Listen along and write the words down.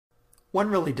One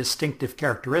really distinctive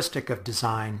characteristic of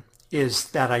design is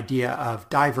that idea of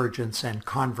divergence and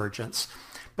convergence.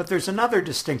 But there's another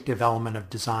distinctive element of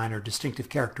design, or distinctive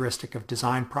characteristic of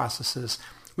design processes,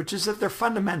 which is that they're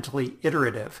fundamentally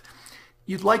iterative.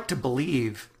 You'd like to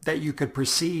believe that you could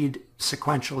proceed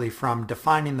sequentially from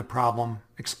defining the problem,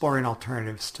 exploring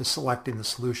alternatives, to selecting the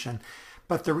solution.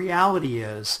 But the reality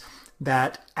is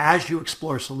that as you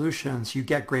explore solutions, you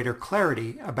get greater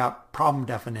clarity about problem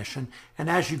definition. And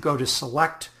as you go to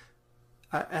select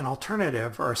an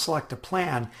alternative or select a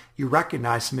plan, you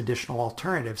recognize some additional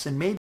alternatives. And maybe